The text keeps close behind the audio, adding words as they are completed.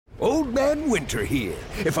Old Man Winter here.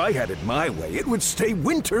 If I had it my way, it would stay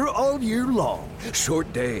winter all year long.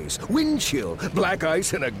 Short days, wind chill, black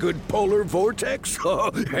ice, and a good polar vortex.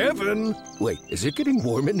 Oh, heaven! Wait, is it getting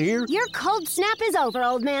warm in here? Your cold snap is over,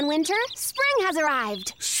 Old Man Winter. Spring has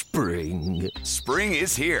arrived. Spring. Spring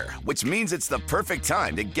is here, which means it's the perfect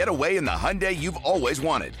time to get away in the Hyundai you've always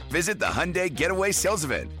wanted. Visit the Hyundai Getaway Sales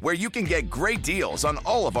Event, where you can get great deals on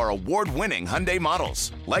all of our award-winning Hyundai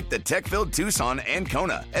models, like the tech-filled Tucson and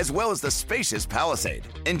Kona, as well as the spacious Palisade.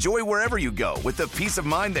 Enjoy wherever you go with the peace of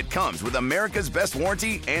mind that comes with America's best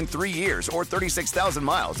warranty and 3 years or 36,000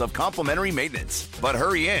 miles of complimentary maintenance. But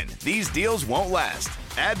hurry in, these deals won't last.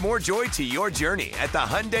 Add more joy to your journey at the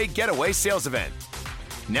Hyundai Getaway Sales Event.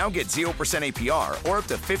 Now get 0% APR or up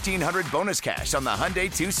to $1,500 bonus cash on the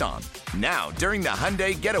Hyundai Tucson. Now, during the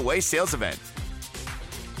Hyundai Getaway Sales Event.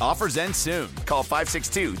 Offers end soon. Call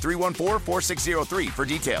 562-314-4603 for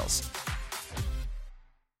details.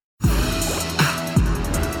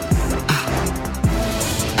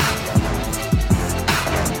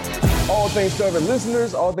 All Things Covered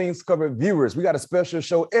listeners, All Things Covered viewers. We got a special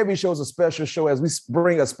show. Every show is a special show as we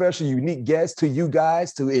bring a special, unique guest to you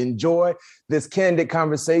guys to enjoy this candid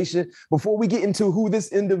conversation. Before we get into who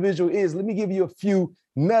this individual is, let me give you a few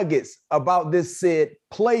nuggets about this said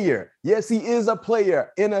player. Yes, he is a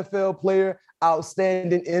player, NFL player,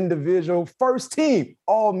 outstanding individual, first team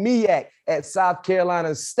All-MEAC at South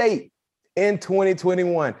Carolina State in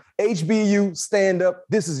 2021. HBU, stand up.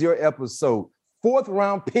 This is your episode. 4th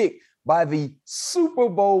round pick by the Super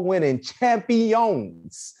Bowl winning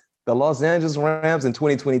champions, the Los Angeles Rams in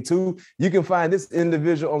 2022. You can find this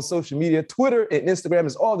individual on social media. Twitter and Instagram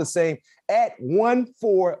is all the same at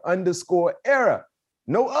 14_era.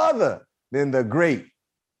 No other than the great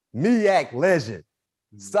MEAC legend,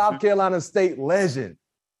 South Carolina State legend,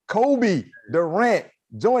 Cobie Durant,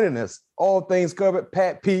 joining us. All Things Covered.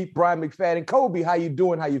 Pat P, Brian McFadden. Cobie, how you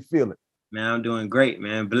doing? How you feeling? Man, I'm doing great,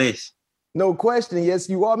 man. Blessed. No question. Yes,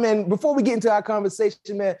 you are, man. Before we get into our conversation,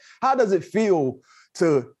 man, how does it feel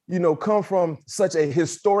to, come from such a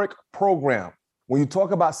historic program? When you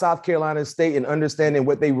talk about South Carolina State and understanding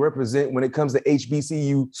what they represent when it comes to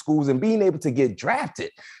HBCU schools and being able to get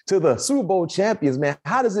drafted to the Super Bowl champions, man,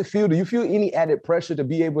 how does it feel? Do you feel any added pressure to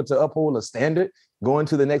be able to uphold a standard going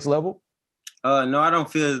to the next level? No, I don't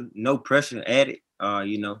feel no pressure added. I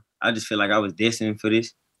just feel like I was destined for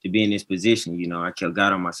this, to be in this position. I kept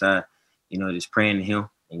God on my side. Just praying to him,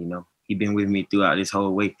 and, he been with me throughout this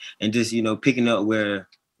whole way. And just, picking up where,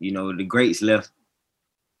 the greats left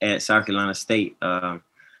at South Carolina State,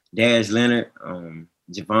 Darius Leonard,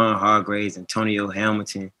 Javon Hargraves, Antonio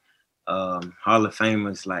Hamilton, Hall of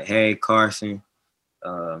Famers like Harry Carson,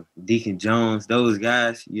 Deacon Jones, those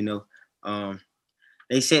guys,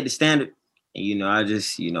 they set the standard. And, I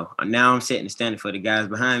just, now I'm setting the standard for the guys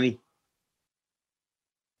behind me.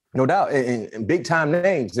 No doubt, and big time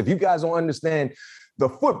names. If you guys don't understand the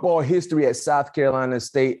football history at South Carolina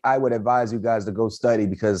State, I would advise you guys to go study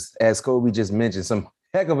because, as Cobie just mentioned, some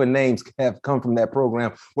heck of a names have come from that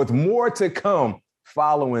program with more to come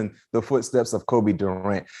following the footsteps of Cobie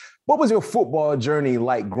Durant. What was your football journey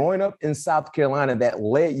like growing up in South Carolina that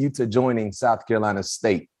led you to joining South Carolina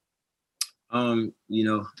State? I've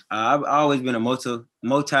always been a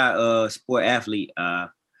multi-sport athlete. I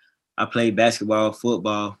played basketball,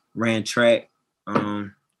 football, ran track,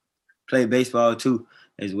 played baseball too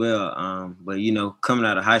as well. But coming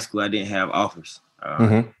out of high school, I didn't have offers.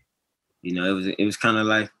 It was kind of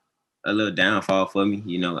like a little downfall for me.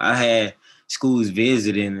 I had schools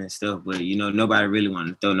visiting and stuff, but nobody really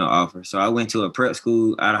wanted to throw no offer. So I went to a prep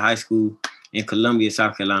school out of high school in Columbia,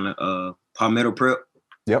 South Carolina, Palmetto Prep.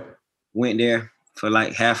 Yep. Went there for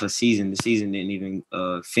like half a season. The season didn't even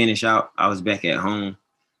finish out. I was back at home.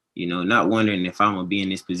 Not wondering if I'm gonna be in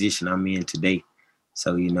this position I'm in today.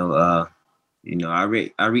 So, I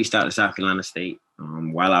reached out to South Carolina State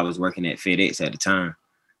while I was working at FedEx at the time.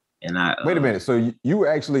 And wait a minute. So you were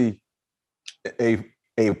actually a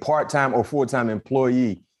part-time or full-time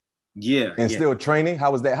employee? Yeah. And still training?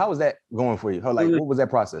 How was that? How was that going for you? What was that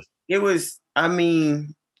process? It was, I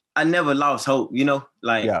never lost hope, It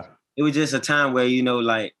was just a time where,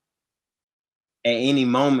 at any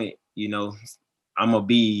moment, I'm going to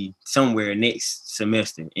be somewhere next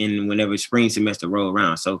semester and whenever spring semester roll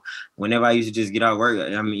around. So whenever I used to just get out of work,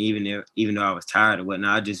 even though I was tired or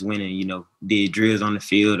whatnot, I just went and, did drills on the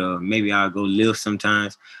field, or maybe I'll go lift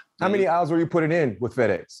sometimes. How many hours were you putting in with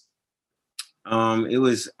FedEx?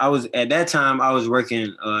 At that time I was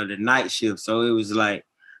working the night shift. So it was like,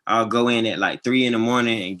 I'll go in at like 3 a.m.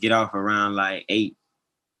 and get off around like 8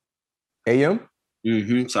 a.m.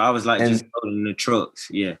 So I was like just loading the trucks.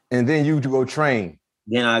 Yeah. And then you go train.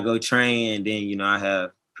 Then I go train, and then, I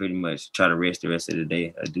have pretty much try to rest the rest of the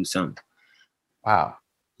day or do something. Wow.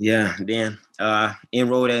 Yeah, then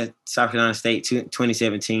enrolled at South Carolina State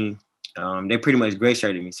 2017. They pretty much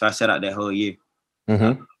gray-shirted me, so I sat out that whole year.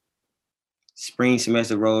 Mm-hmm. Spring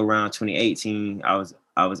semester rolled around 2018. I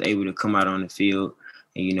was able to come out on the field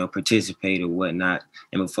and, participate or whatnot.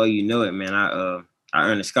 And before you know it, man, I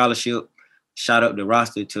earned a scholarship, shot up the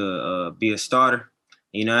roster to be a starter.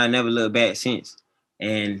 I never looked back since.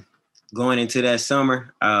 And going into that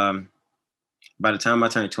summer, by the time I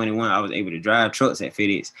turned 21, I was able to drive trucks at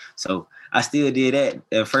FedEx. So I still did that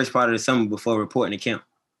the first part of the summer before reporting to camp.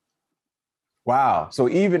 Wow. So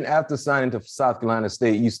even after signing to South Carolina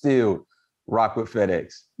State, you still rock with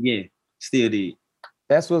FedEx? Yeah, still did.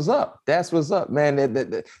 That's what's up. That's what's up, man.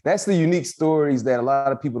 That's the unique stories that a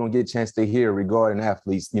lot of people don't get a chance to hear regarding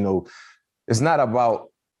athletes. It's not about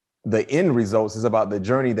the end results. It's about the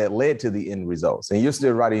journey that led to the end results. And you're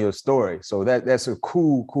still writing your story. So that's a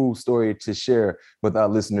cool story to share with our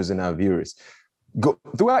listeners and our viewers.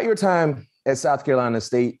 Throughout your time at South Carolina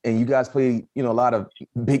State, and you guys play, a lot of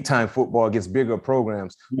big time football against bigger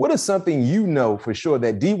programs. What is something for sure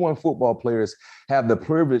that D1 football players have the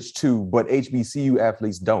privilege to, but HBCU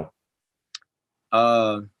athletes don't?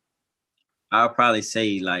 I'll probably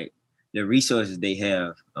say like the resources they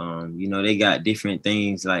have. They got different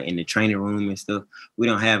things like in the training room and stuff. We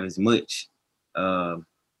don't have as much. We don't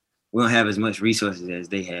have as much resources as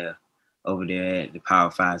they have over there at the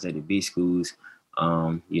Power Fives at the big schools.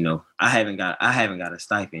 I haven't got a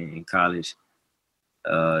stipend in college.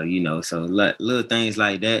 So little things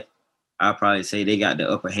like that, I'll probably say they got the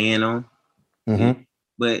upper hand on. Mm-hmm.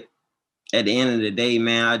 But at the end of the day,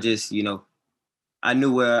 man, I just, I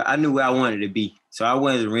knew where I wanted to be. So I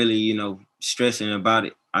wasn't really, stressing about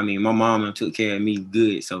it. I mean, my mom took care of me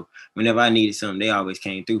good. So whenever I needed something, they always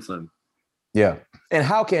came through for me. Yeah. And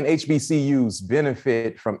how can HBCUs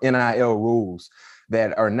benefit from NIL rules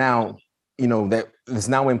that are now, that is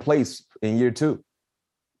now in place in year 2?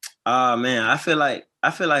 Man, I feel like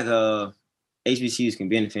HBCUs can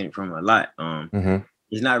benefit from a lot.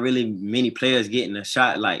 There's not really many players getting a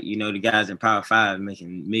shot like, the guys in Power 5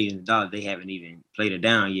 making millions of dollars. They haven't even played it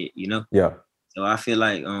down yet, Yeah. So I feel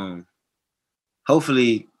like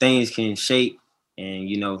hopefully things can shape and,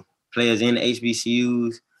 players in the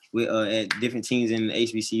HBCUs with at different teams in the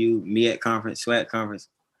HBCU, MEAC conference, SWAC conference,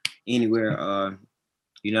 anywhere.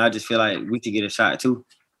 I just feel like we could get a shot too.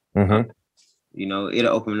 Mm-hmm.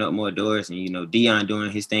 It'll open up more doors, and Dion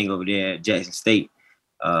doing his thing over there at Jackson State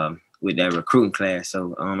with that recruiting class.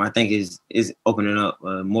 So I think it's opening up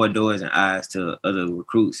more doors and eyes to other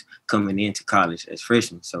recruits coming into college as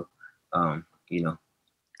freshmen. So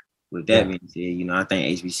with that being said, I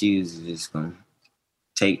think HBCUs is just gonna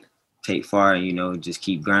take far and just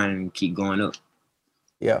keep grinding and keep going up.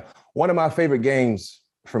 Yeah, one of my favorite games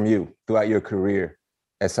from you throughout your career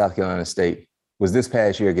at South Carolina State was this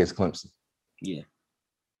past year against Clemson. Yeah.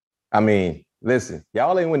 I mean, listen,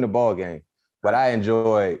 y'all ain't win the ball game, but I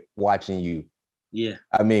enjoyed watching you. Yeah.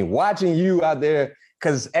 I mean, watching you out there,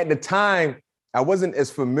 because at the time, I wasn't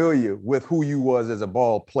as familiar with who you was as a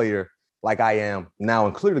ball player like I am now,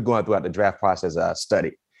 and clearly going throughout the draft process I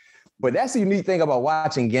studied. But that's the unique thing about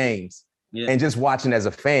watching games and just watching as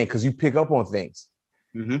a fan, because you pick up on things.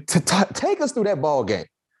 Mm-hmm. Take us through that ball game.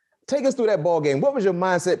 Take us through that ball game. What was your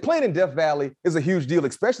mindset? Playing in Death Valley is a huge deal,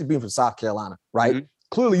 especially being from South Carolina, right? Mm-hmm.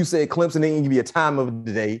 Clearly, you said Clemson didn't give you a time of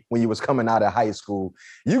the day when you was coming out of high school.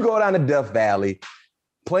 You go down to Death Valley,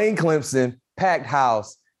 playing Clemson, packed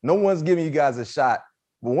house. No one's giving you guys a shot.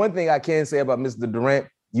 But one thing I can say about Mr. Durant,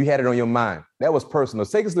 you had it on your mind. That was personal.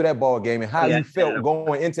 Take us through that ball game and how you felt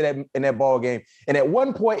going into that ball game. And at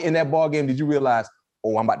one point in that ball game, did you realize,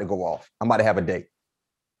 oh, I'm about to go off. I'm about to have a day?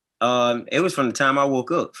 It was from the time I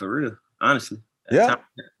woke up, for real, honestly.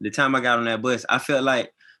 The time I got on that bus, I felt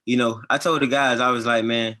like, I told the guys, I was like,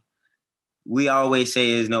 man, we always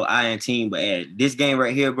say there's no I in team, but this game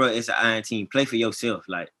right here, bro, it's an I in team. Play for yourself.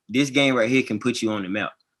 Like, this game right here can put you on the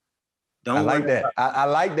map. I like that. I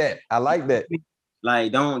like that.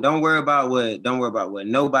 Like, don't worry about what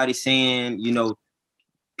nobody's saying.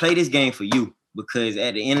 Play this game for you, because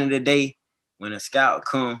at the end of the day, when a scout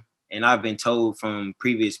come, and I've been told from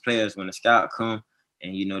previous players, when a scout come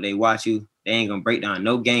and they watch you, they ain't gonna break down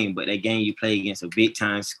no game, but that game you play against a big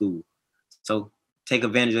time school. So take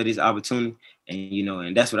advantage of this opportunity,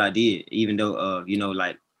 and that's what I did. Even though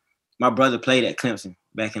like my brother played at Clemson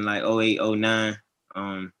back in like 08,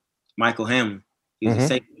 09. Michael Hamlin, he was a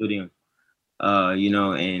safety for them.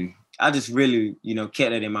 And I just really,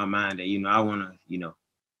 kept it in my mind that, I want to,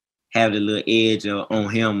 have the little edge on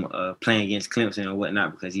him playing against Clemson or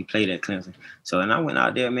whatnot because he played at Clemson. So, and I went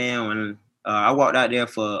out there, man, when I walked out there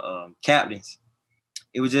for captains,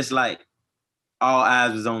 it was just like all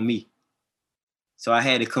eyes was on me. So I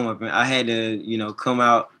had to come up and I had to, come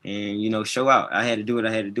out and, show out. I had to do what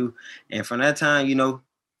I had to do. And from that time,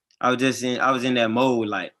 I was in that mode,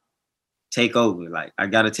 like, take over. Like, I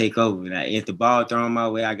got to take over. Like, if the ball thrown my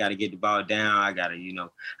way, I got to get the ball down. I got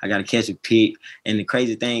to catch a pick. And the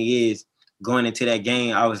crazy thing is, going into that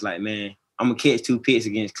game, I was like, man, I'm going to catch 2 picks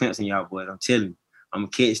against Clemson, y'all boys. I'm telling you, I'm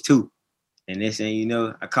going to catch 2. And next thing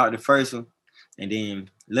I caught the first one. And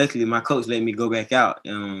then, luckily, my coach let me go back out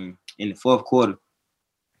in the fourth quarter.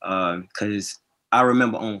 Because I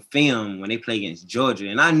remember on film when they play against Georgia,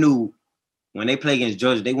 and I knew when they play against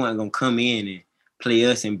Georgia, they weren't going to come in and play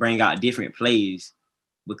us and bring out different plays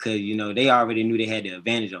because, they already knew they had the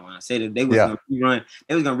advantage on. I said that they was going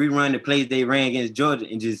to rerun the plays they ran against Georgia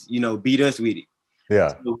and just, beat us with it.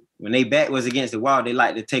 Yeah. So when they back was against the wall, they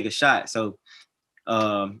like to take a shot. So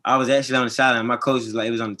I was actually on the sideline. My coach was like,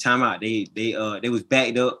 it was on the timeout. They was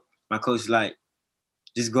backed up. My coach was like,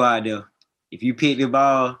 just go out there. If you pick the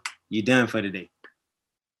ball, you're done for the day.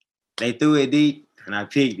 They threw it deep, and I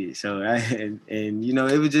picked it. So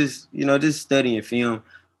it was just just studying film.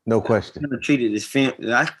 No question. I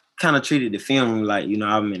kind of treated the film like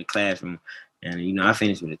I'm in the classroom, and I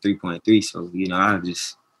finished with a 3.3. So I was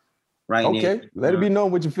just right. Okay, let it be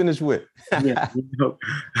known what you finished with. Yeah.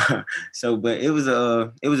 So, but it was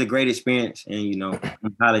a great experience, and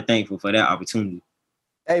I'm highly thankful for that opportunity.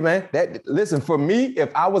 Hey man, listen, for me,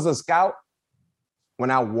 if I was a scout, when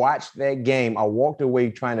I watched that game, I walked away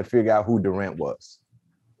trying to figure out who Durant was.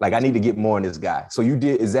 Like, I need to get more on this guy. So you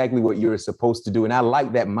did exactly what you were supposed to do. And I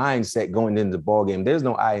like that mindset going into the ball game. There's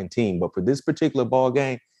no I in team, but for this particular ball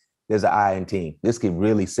game, there's an I in team. This could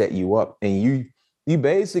really set you up. And you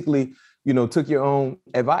basically, took your own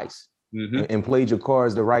advice and played your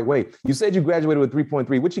cards the right way. You said you graduated with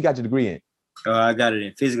 3.3. What you got your degree in? I got it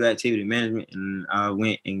in physical activity management, and I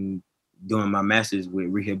went and doing my master's with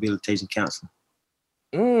rehabilitation counseling.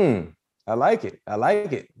 I like it.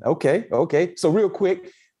 Okay. So real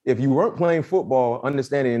quick, if you weren't playing football,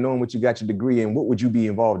 understanding and knowing what you got your degree in, what would you be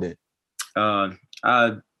involved in?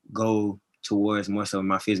 I go towards more so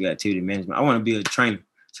my physical activity management. I want to be a trainer,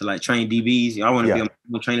 so like train DBs. I want to be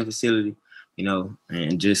a training facility,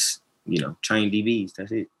 and just train DBs.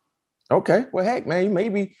 That's it. Okay. Well, heck, man,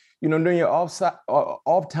 maybe during your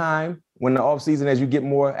off time, when the off season, as you get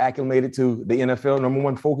more acclimated to the NFL, number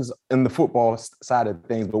one, focus on the football side of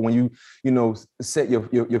things. But when you set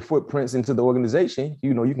your footprints into the organization,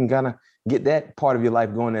 you can kind of get that part of your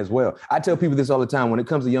life going as well. I tell people this all the time when it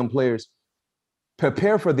comes to young players: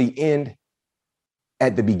 prepare for the end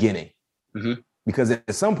at the beginning, because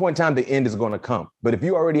at some point in time the end is going to come. But if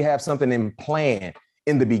you already have something in plan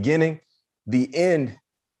in the beginning, the end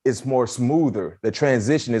is more smoother. The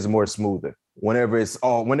transition is more smoother whenever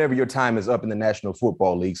your time is up in the National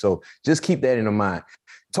Football League. So just keep that in mind.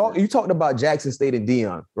 You talked about Jackson State and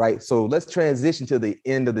Deion, right? So let's transition to the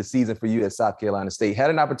end of the season for you at South Carolina State. Had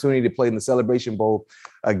an opportunity to play in the Celebration Bowl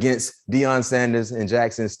against Deion Sanders and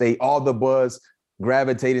Jackson State. All the buzz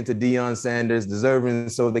gravitating to Deion Sanders, deserving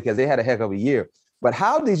so because they had a heck of a year. But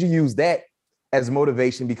how did you use that as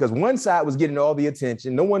motivation? Because one side was getting all the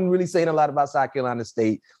attention. No one really saying a lot about South Carolina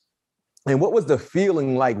State. And what was the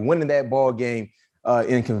feeling like winning that ball game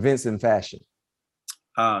in convincing fashion?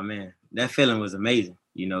 Oh, man, that feeling was amazing.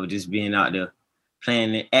 Just being out there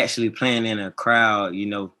playing in a crowd,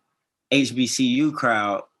 HBCU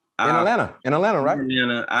crowd. In Atlanta, right? In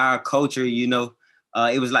Atlanta, our culture,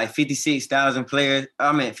 it was like 56,000 players.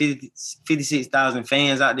 56,000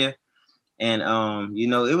 fans out there. And,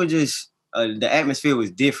 it was just, the atmosphere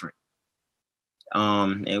was different.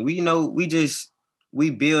 And we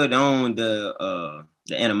build on the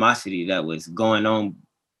animosity that was going on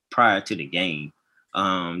prior to the game.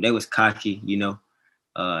 They was cocky,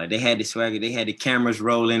 they had the swagger, they had the cameras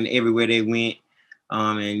rolling everywhere they went.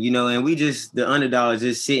 And we just, the underdogs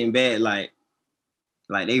just sitting back like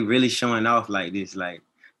they really showing off like this,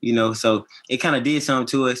 so it kind of did something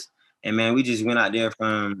to us. And man, we just went out there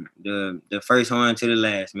from the first horn to the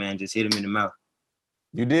last, man, just hit them in the mouth.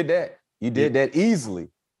 You did that. You did that easily.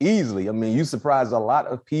 I mean, you surprised a lot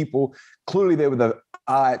of people. Clearly, they were the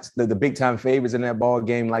odds, the big time favorites in that ball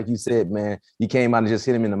game. Like you said, man, you came out and just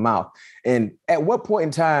hit him in the mouth. And at what point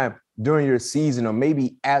in time during your season, or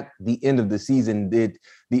maybe at the end of the season, did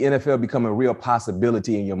the NFL become a real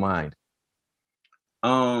possibility in your mind?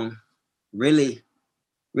 Really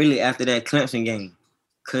after that Clemson game.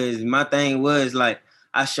 Because my thing was,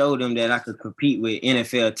 I showed them that I could compete with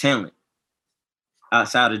NFL talent.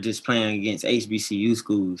 outside of just playing against HBCU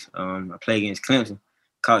schools, I played against Clemson,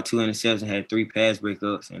 caught 2 interceptions, had 3 pass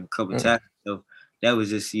breakups and a couple tackles. So that was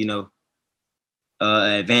just, an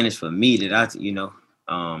advantage for me that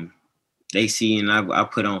they see and I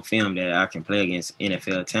put on film that I can play against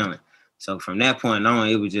NFL talent. So from that point on,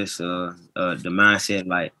 it was just the mindset,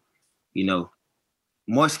 like,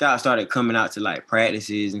 more scouts started coming out to like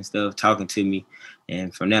practices and stuff, talking to me.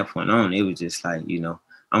 And from that point on, it was just like,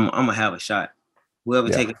 I'm gonna have a shot. Whoever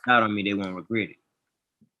take a shot on me, they won't regret it.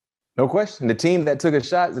 No question. The team that took a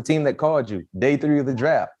shot is the team that called you day 3 of the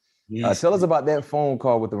draft. Yes. Tell us about that phone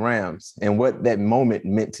call with the Rams and what that moment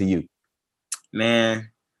meant to you. Man,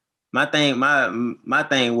 my thing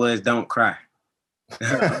was don't cry.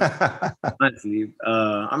 Honestly,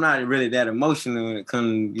 I'm not really that emotional when it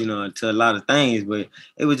comes, to a lot of things, but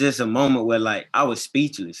it was just a moment where like I was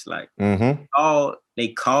speechless. Like they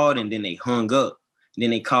called and then they hung up. And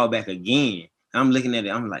then they called back again. I'm looking at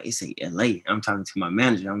it. I'm like, it's a LA. I'm talking to my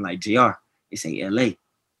manager. I'm like, JR, it's a LA.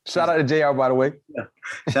 Shout out to JR, by the way. Yeah.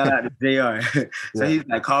 Shout out to JR. So he's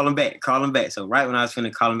like, call him back. So right when I was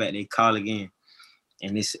finna call him back, they call again.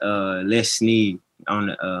 And it's Les Snead on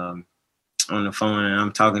the phone, and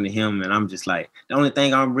I'm talking to him, and I'm just like, the only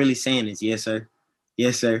thing I'm really saying is yes, sir.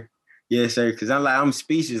 Yes, sir. Yes, sir. Because I'm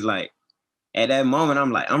speechless. Like, at that moment,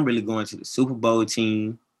 I'm like, I'm really going to the Super Bowl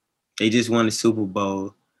team. They just won the Super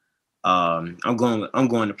Bowl. I'm going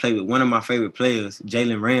to play with one of my favorite players,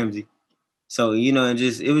 Jalen Ramsey. So, it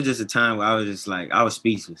was just a time where I was just like, I was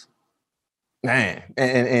speechless. Man,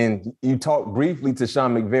 and you talked briefly to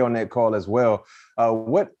Sean McVay on that call as well.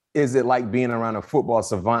 What is it like being around a football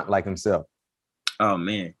savant like himself? Oh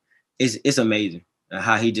man, it's amazing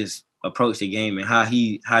how he just approached the game and how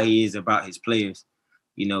he is about his players.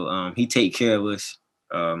 He take care of us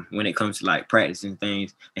when it comes to like practice and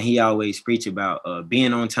things, and he always preach about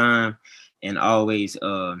being on time and always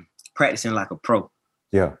practicing like a pro.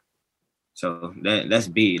 Yeah. So that's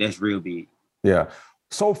big. That's real big. Yeah.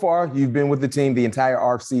 So far, you've been with the team the entire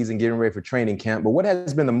offseason, getting ready for training camp. But what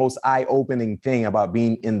has been the most eye-opening thing about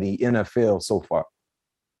being in the NFL so far?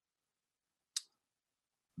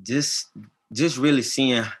 Just really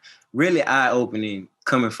seeing, really eye-opening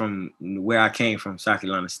coming from where I came from, South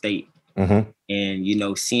Carolina State. And,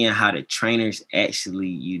 seeing how the trainers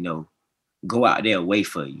actually, go out their way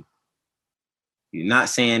for you. You're not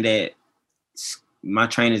saying that my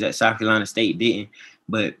trainers at South Carolina State didn't,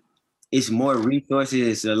 but it's more resources.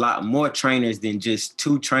 It's a lot more trainers than just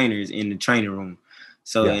 2 trainers in the training room.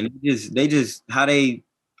 So, and they just how they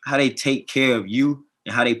take care of you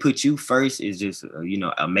and how they put you first is just,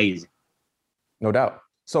 amazing. No doubt.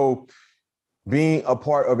 So being a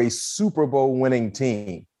part of a Super Bowl winning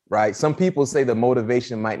team, right? Some people say the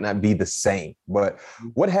motivation might not be the same, but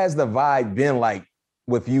what has the vibe been like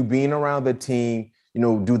with you being around the team?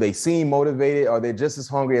 Do they seem motivated? Are they just as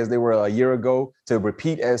hungry as they were a year ago to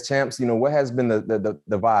repeat as champs? What has been the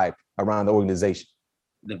vibe around the organization?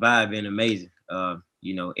 The vibe been amazing.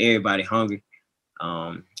 Everybody hungry.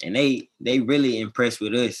 And they really impressed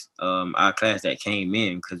with us, our class that came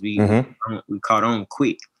in, because we caught on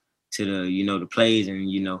quick to the plays,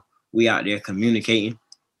 and we out there communicating.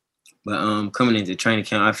 But coming into training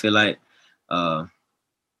camp, I feel like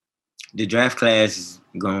the draft class is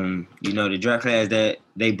going, the draft class that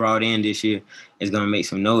they brought in this year is going to make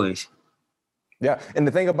some noise. Yeah. And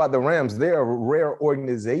the thing about the Rams, they're a rare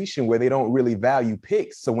organization where they don't really value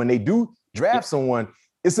picks. So when they do draft someone,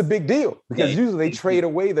 it's a big deal because usually they trade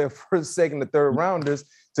away their first, second, and third rounders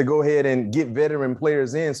to go ahead and get veteran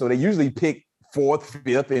players in. So they usually pick 4th,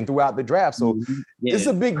 5th, and throughout the draft. So it's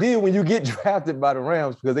a big deal when you get drafted by the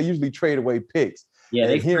Rams because they usually trade away picks. Yeah,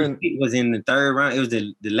 their first pick was in the 3rd round. It was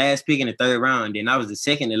the last pick in the 3rd round. And then I was the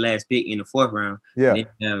second to last pick in the 4th round. Yeah. And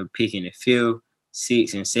they have a pick in the 5th,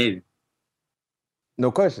 6th, and 7th. No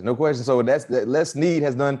question. So that Les Snead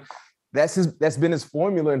has done. That's been his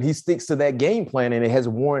formula, and he sticks to that game plan, and it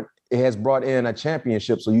has brought in a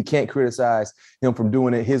championship. So you can't criticize him from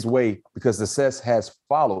doing it his way because success has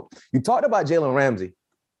followed. You talked about Jalen Ramsey,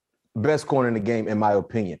 best corner in the game, in my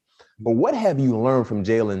opinion. But what have you learned from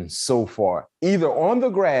Jalen so far, either on the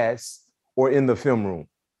grass or in the film room?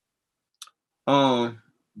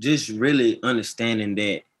 Just really understanding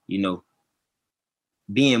that,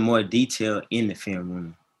 being more detailed in the film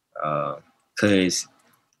room, because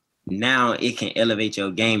now it can elevate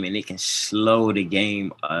your game and it can slow the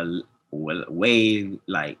game way.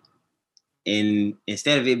 Like, and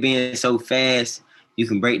instead of it being so fast, you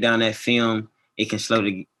can break down that film. It can slow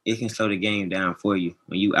the game down for you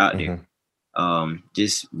when you out there.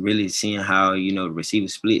 Just really seeing how, receiver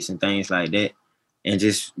splits and things like that. and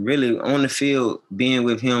just really on the field, being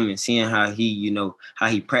with him and seeing how he, how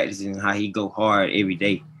he practices and how he go hard every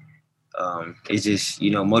day. It just,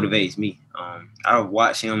 motivates me. I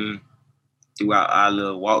watch him throughout our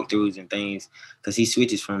little walkthroughs and things because he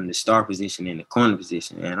switches from the star position and the corner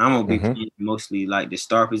position. And I'm going to be playing mostly like the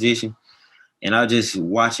star position. And I just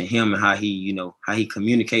watching him and how he, how he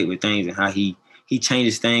communicate with things and how he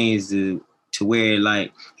changes things to where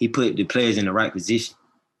like he put the players in the right position.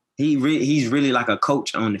 He's really like a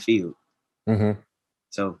coach on the field. Mm-hmm.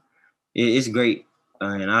 So it's great.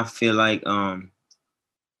 And I feel like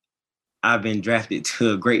I've been drafted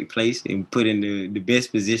to a great place and put in the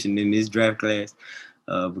best position in this draft class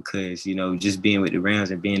because, just being with the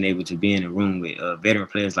Rams and being able to be in a room with veteran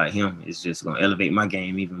players like him is just going to elevate my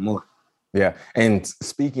game even more. Yeah. And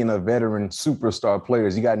speaking of veteran superstar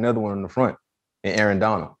players, you got another one in the front, and Aaron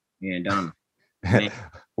Donald. Aaron Donald.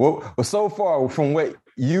 Well, so far from what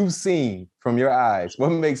you've seen from your eyes, what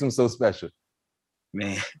makes him so special?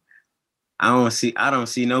 Man, I don't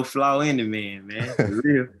see no flaw in the man, For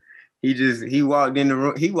real. He walked in the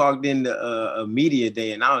room. He walked in the media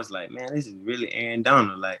day, and I was like, man, this is really Aaron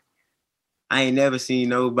Donald. Like, I ain't never seen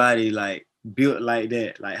nobody like built like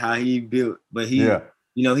that, like how he built. But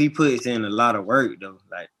he puts in a lot of work though.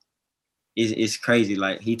 Like, it's crazy.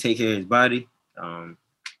 Like, he take care of his body,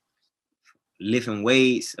 lifting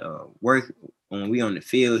weights, work when we on the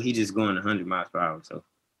field. He just going 100 miles per hour. So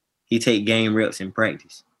he take game reps in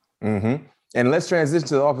practice. Mm-hmm. And let's transition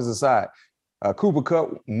to the offensive side. Cooper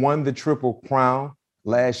Kupp won the Triple Crown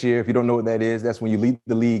last year. If you don't know what that is, that's when you lead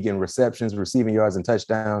the league in receptions, receiving yards, and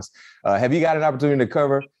touchdowns. Have you got an opportunity to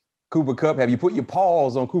cover Cooper Kupp? Have you put your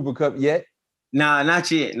paws on Cooper Kupp yet? Nah,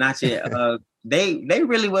 not yet. They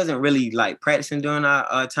really wasn't really like practicing during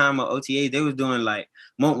our time of OTA. They was doing like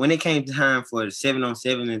when it came time for the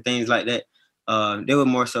 7-on-7 and things like that. They were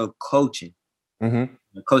more so coaching. Mm-hmm.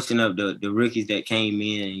 Coaching up the rookies that came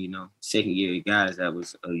in, second year guys that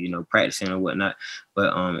was, practicing or whatnot.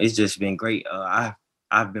 But it's just been great.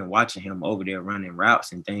 I've been watching him over there running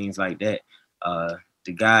routes and things like that.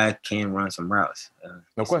 The guy can run some routes.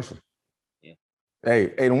 No question. Yeah.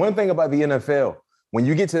 Hey, and one thing about the NFL, when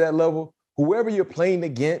you get to that level, whoever you're playing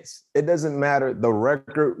against, it doesn't matter the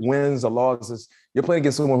record, wins or losses. You're playing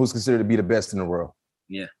against someone who's considered to be the best in the world.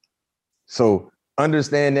 Yeah. So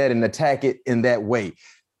understand that and attack it in that way.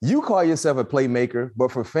 You call yourself a playmaker,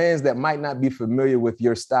 but for fans that might not be familiar with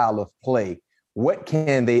your style of play, what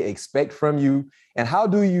can they expect from you? And how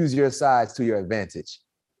do you use your size to your advantage?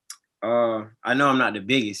 I know I'm not the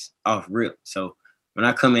biggest off rip. So when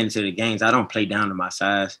I come into the games, I don't play down to my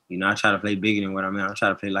size. I try to play bigger than what I'm at. I try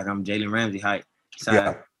to play like I'm Jalen Ramsey height,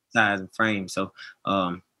 size and frame. So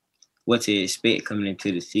what to expect coming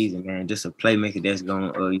into the season, man? Just a playmaker that's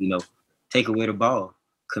going to, take away the ball,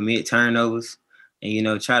 commit turnovers,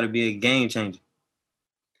 and, try to be a game changer.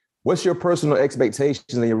 What's your personal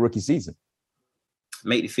expectations in your rookie season?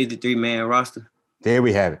 Make the 53-man roster. There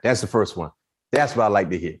we have it. That's the first one. That's what I like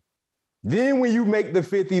to hear. Then when you make the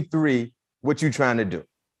 53, what you trying to do?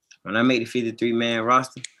 When I make the 53-man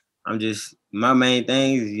roster, my main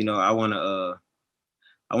thing is, I want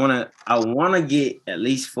to get at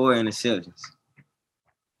least 4 interceptions.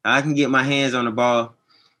 I can get my hands on the ball.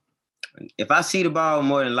 If I see the ball,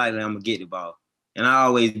 more than likely I'm gonna get the ball, and I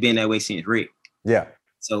always been that way since Rick. Yeah.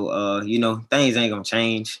 So things ain't gonna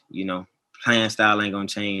change. Playing style ain't gonna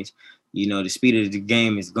change. The speed of the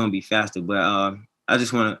game is gonna be faster. But I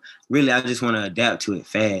just want to adapt to it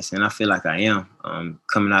fast, and I feel like I am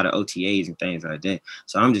coming out of OTAs and things like that.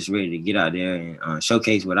 So I'm just ready to get out there and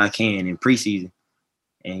showcase what I can in preseason.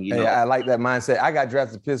 And hey, I like that mindset. I got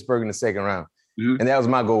drafted to Pittsburgh in the second round, and that was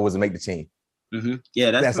my goal, was to make the team. Mm-hmm.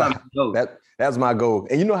 Yeah, that's my goal. That's my goal.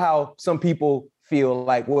 And you know how some people feel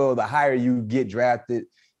like, well, the higher you get drafted,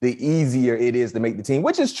 the easier it is to make the team,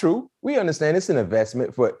 which is true. We understand it's an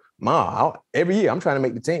investment. But every year I'm trying to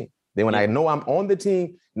make the team. Then when I know I'm on the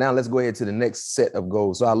team, now let's go ahead to the next set of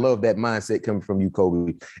goals. So I love that mindset coming from you,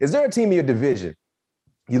 Cobie. Is there a team in your division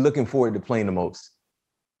you're looking forward to playing the most?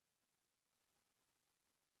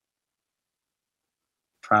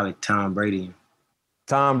 Probably Tom Brady.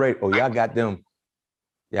 Tom Brady. Oh, y'all got them.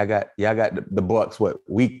 Y'all got the Bucks. What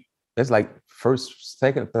week? That's like first,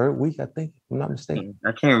 second, third week, I think. If I'm not mistaken.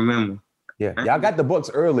 I can't remember. Yeah, y'all got the Bucks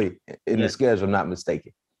early in the schedule. I'm not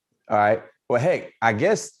mistaken. All right. Well, heck, I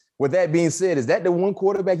guess with that being said, is that the one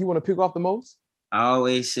quarterback you want to pick off the most? I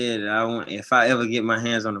always said that if I ever get my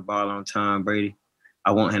hands on the ball on Tom Brady,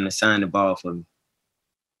 I want him to sign the ball for me.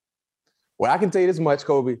 Well, I can tell you this much,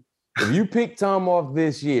 Cobie. If you pick Tom off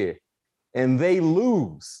this year and they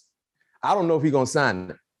lose, I don't know if he's going to sign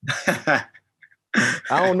them.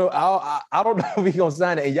 I don't know. I don't know if he's gonna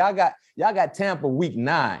sign it. And y'all got Tampa week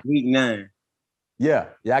 9. Week 9. Yeah,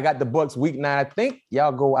 y'all got the Bucks week 9. I think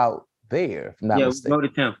y'all go out there. If I'm not mistaken. Go to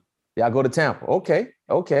Tampa. Y'all go to Tampa. Okay.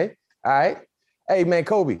 All right. Hey, man,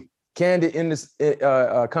 Cobie, candid in this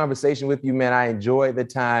conversation with you, man. I enjoyed the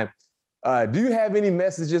time. Do you have any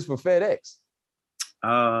messages for FedEx?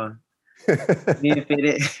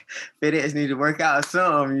 FedEx need to work out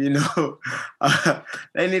something, you know.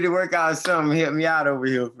 They need to work out something, help me out over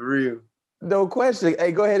here for real. No question.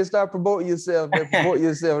 Hey, go ahead and start promoting yourself. Man. Promote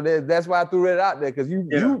yourself. That's why I threw it out there, because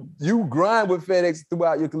you grind with FedEx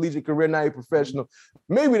throughout your collegiate career. Now you're professional.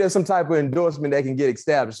 Maybe there's some type of endorsement that can get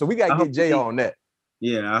established. So we got to get Jay on that.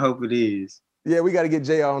 Yeah, I hope it is. Yeah, we got to get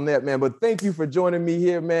Jay on that, man. But thank you for joining me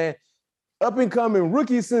here, man. Up and coming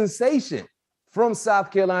rookie sensation from South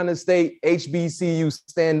Carolina State, HBCU.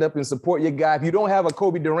 Stand up and support your guy. If you don't have a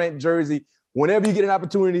Cobie Durant jersey, whenever you get an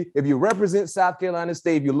opportunity, if you represent South Carolina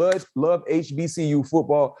State, if you love HBCU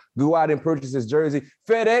football, go out and purchase his jersey.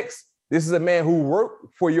 FedEx, this is a man who worked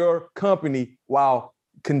for your company while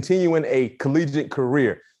continuing a collegiate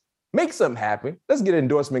career. Make something happen. Let's get an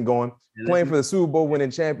endorsement going. Playing for the Super Bowl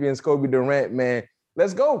winning champions, Cobie Durant, man.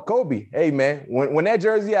 Let's go, Cobie. Hey, man, when that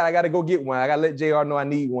jersey out, I got to go get one. I got to let JR know I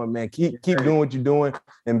need one, man. Keep doing what you're doing,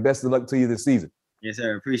 and best of luck to you this season. Yes,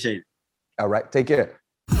 sir. Appreciate it. All right. Take care.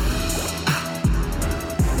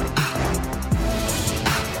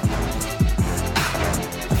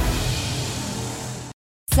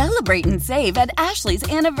 Celebrate and save at Ashley's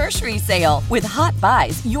Anniversary Sale. With Hot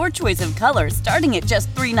Buys, your choice of colors starting at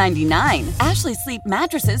just $3.99. Ashley Sleep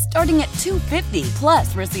mattresses starting at $2.50.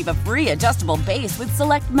 Plus, receive a free adjustable base with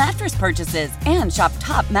select mattress purchases. And shop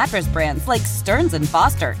top mattress brands like Stearns &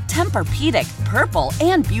 Foster, Tempur-Pedic, Purple,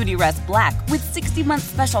 and Beautyrest Black with 60-month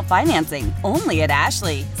special financing. Only at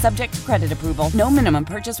Ashley. Subject to credit approval. No minimum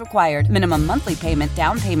purchase required. Minimum monthly payment,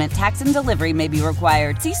 down payment, tax, and delivery may be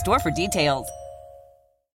required. See store for details.